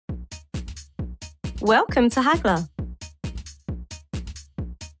Welcome to Hagler.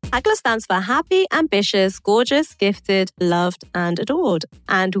 Hagler stands for happy, ambitious, gorgeous, gifted, loved, and adored.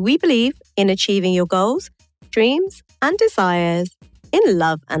 And we believe in achieving your goals, dreams, and desires in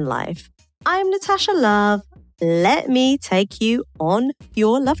love and life. I'm Natasha Love. Let me take you on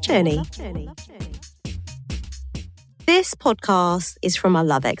your love journey. This podcast is from our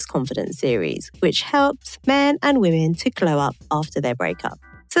Love X Confidence series, which helps men and women to glow up after their breakup,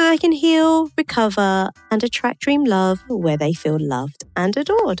 so they can heal, recover, and attract dream love where they feel loved and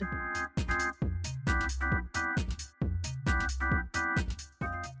adored.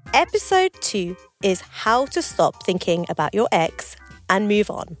 Episode 2 is how to stop thinking about your ex and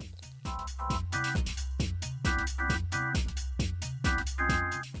move on.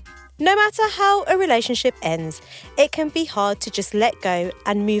 No matter how a relationship ends, it can be hard to just let go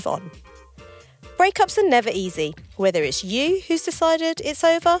and move on. Breakups are never easy. Whether it's you who's decided it's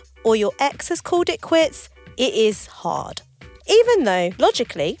over or your ex has called it quits, it is hard. Even though,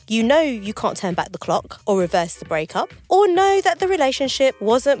 logically, you know you can't turn back the clock or reverse the breakup, or know that the relationship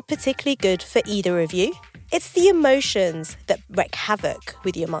wasn't particularly good for either of you, it's the emotions that wreak havoc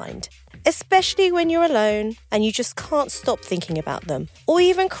with your mind. Especially when you're alone and you just can't stop thinking about them, or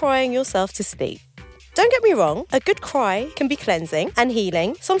even crying yourself to sleep. Don't get me wrong, a good cry can be cleansing and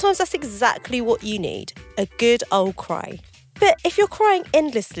healing. Sometimes that's exactly what you need, a good old cry. But if you're crying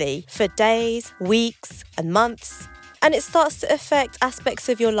endlessly for days, weeks, and months, and it starts to affect aspects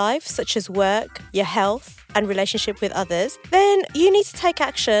of your life, such as work, your health, and relationship with others, then you need to take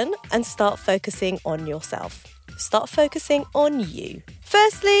action and start focusing on yourself. Start focusing on you.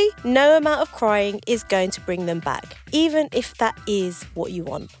 Firstly, no amount of crying is going to bring them back, even if that is what you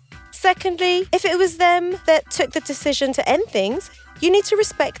want. Secondly, if it was them that took the decision to end things, you need to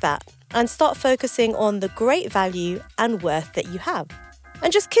respect that and start focusing on the great value and worth that you have.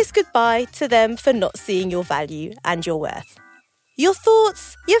 And just kiss goodbye to them for not seeing your value and your worth. Your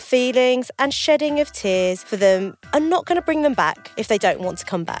thoughts, your feelings, and shedding of tears for them are not going to bring them back if they don't want to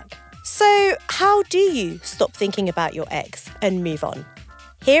come back. So, how do you stop thinking about your ex and move on?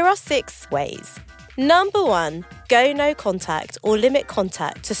 Here are 6 ways. Number 1, go no contact or limit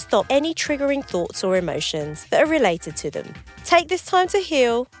contact to stop any triggering thoughts or emotions that are related to them. Take this time to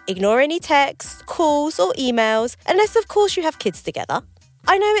heal, ignore any texts, calls or emails, unless of course you have kids together.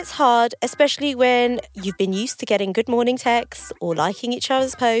 I know it's hard, especially when you've been used to getting good morning texts or liking each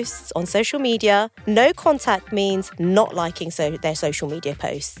other's posts on social media. No contact means not liking their social media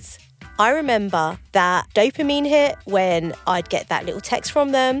posts. I remember that dopamine hit when I'd get that little text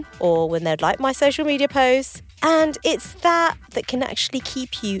from them or when they'd like my social media posts. And it's that can actually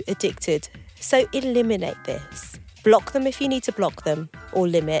keep you addicted. So eliminate this. Block them if you need to block them, or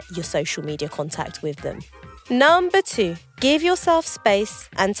limit your social media contact with them. Number 2, give yourself space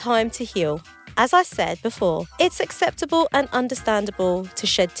and time to heal. As I said before, it's acceptable and understandable to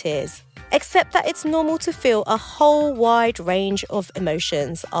shed tears. Accept that it's normal to feel a whole wide range of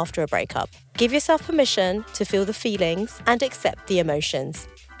emotions after a breakup. Give yourself permission to feel the feelings and accept the emotions.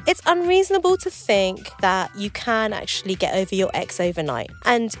 It's unreasonable to think that you can actually get over your ex overnight.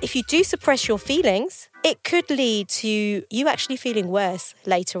 And if you do suppress your feelings, it could lead to you actually feeling worse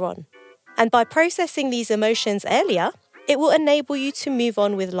later on. And by processing these emotions earlier, it will enable you to move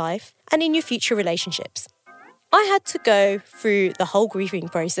on with life and in your future relationships. I had to go through the whole grieving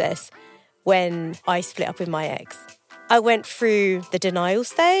process when I split up with my ex. I went through the denial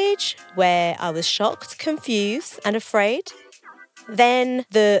stage, where I was shocked, confused, and afraid. Then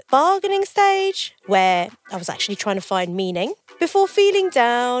the bargaining stage, where I was actually trying to find meaning, before feeling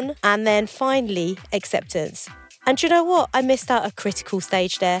down, and then finally acceptance. And do you know what? I missed out a critical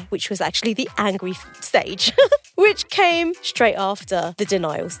stage there, which was actually the angry stage, which came straight after the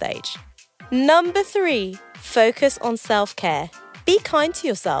denial stage. Number 3, focus on self-care. Be kind to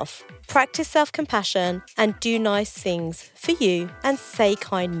yourself. Practice self-compassion and do nice things for you and say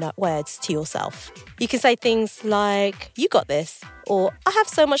kind words to yourself. You can say things like, "You got this," or "I have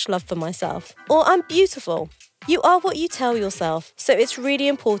so much love for myself," or "I'm beautiful." You are what you tell yourself, so it's really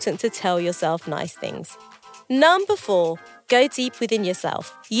important to tell yourself nice things. Number 4, go deep within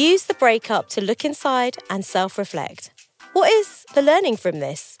yourself. Use the breakup to look inside and self-reflect. What is the learning from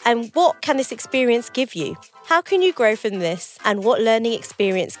this? And what can this experience give you? How can you grow from this? And what learning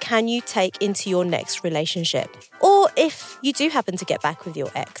experience can you take into your next relationship? Or if you do happen to get back with your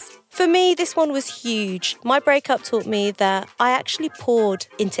ex, For me, this one was huge. My breakup taught me that I actually poured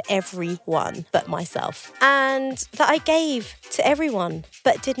into everyone but myself, and that I gave to everyone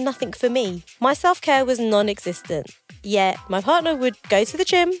but did nothing for me. My self-care was non-existent. Yet my partner would go to the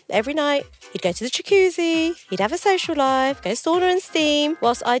gym every night, he'd go to the jacuzzi, he'd have a social life, go sauna and steam,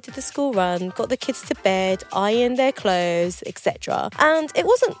 whilst I did the school run, got the kids to bed, ironed their clothes, etc. And it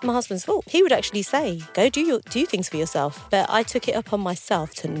wasn't my husband's fault. He would actually say, go do things for yourself. But I took it upon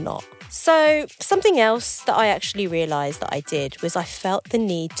myself to not. So something else that I actually realised that I did was I felt the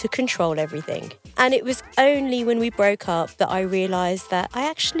need to control everything. And it was only when we broke up that I realised that I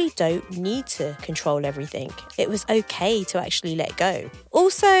actually don't need to control everything. It was okay to actually let go.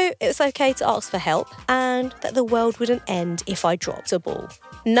 Also, it was okay to ask for help and that the world wouldn't end if I dropped a ball.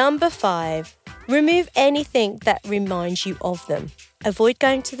 Number 5, remove anything that reminds you of them. Avoid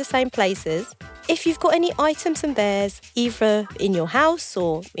going to the same places. If you've got any items and bears, either in your house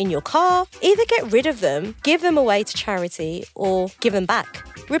or in your car, either get rid of them, give them away to charity, or give them back.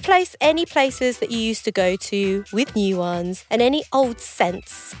 Replace any places that you used to go to with new ones, and any old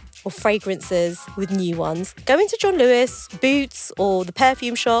scents or fragrances with new ones. Go into John Lewis, Boots, or the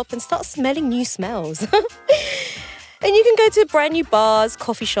perfume shop and start smelling new smells. And you can go to brand new bars,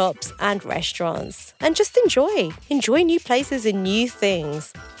 coffee shops and restaurants and just enjoy new places and new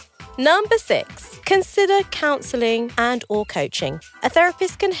things. Number 6, consider counselling and or coaching. A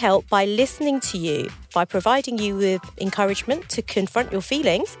therapist can help by listening to you, by providing you with encouragement to confront your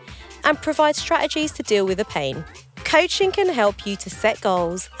feelings and provide strategies to deal with the pain. Coaching can help you to set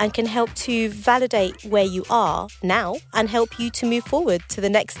goals and can help to validate where you are now and help you to move forward to the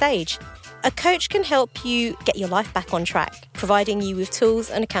next stage. A coach can help you get your life back on track, providing you with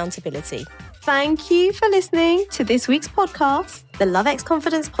tools and accountability. Thank you for listening to this week's podcast, the Love X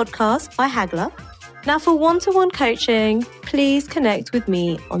Confidence podcast by Hagler. Now, for one-to-one coaching, please connect with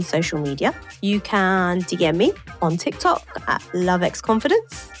me on social media. You can DM me on TikTok at Love X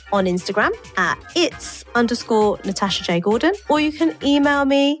Confidence, on Instagram at its_Natasha J. Gordon, or you can email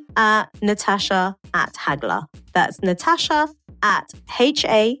me at natasha@hagler. That's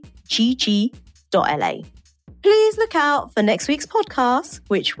natasha@hagg.la. Please look out for next week's podcast,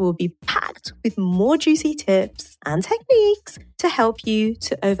 which will be packed with more juicy tips and techniques to help you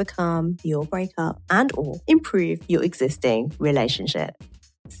to overcome your breakup and or improve your existing relationship.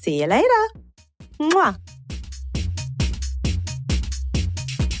 See you later. Mwah.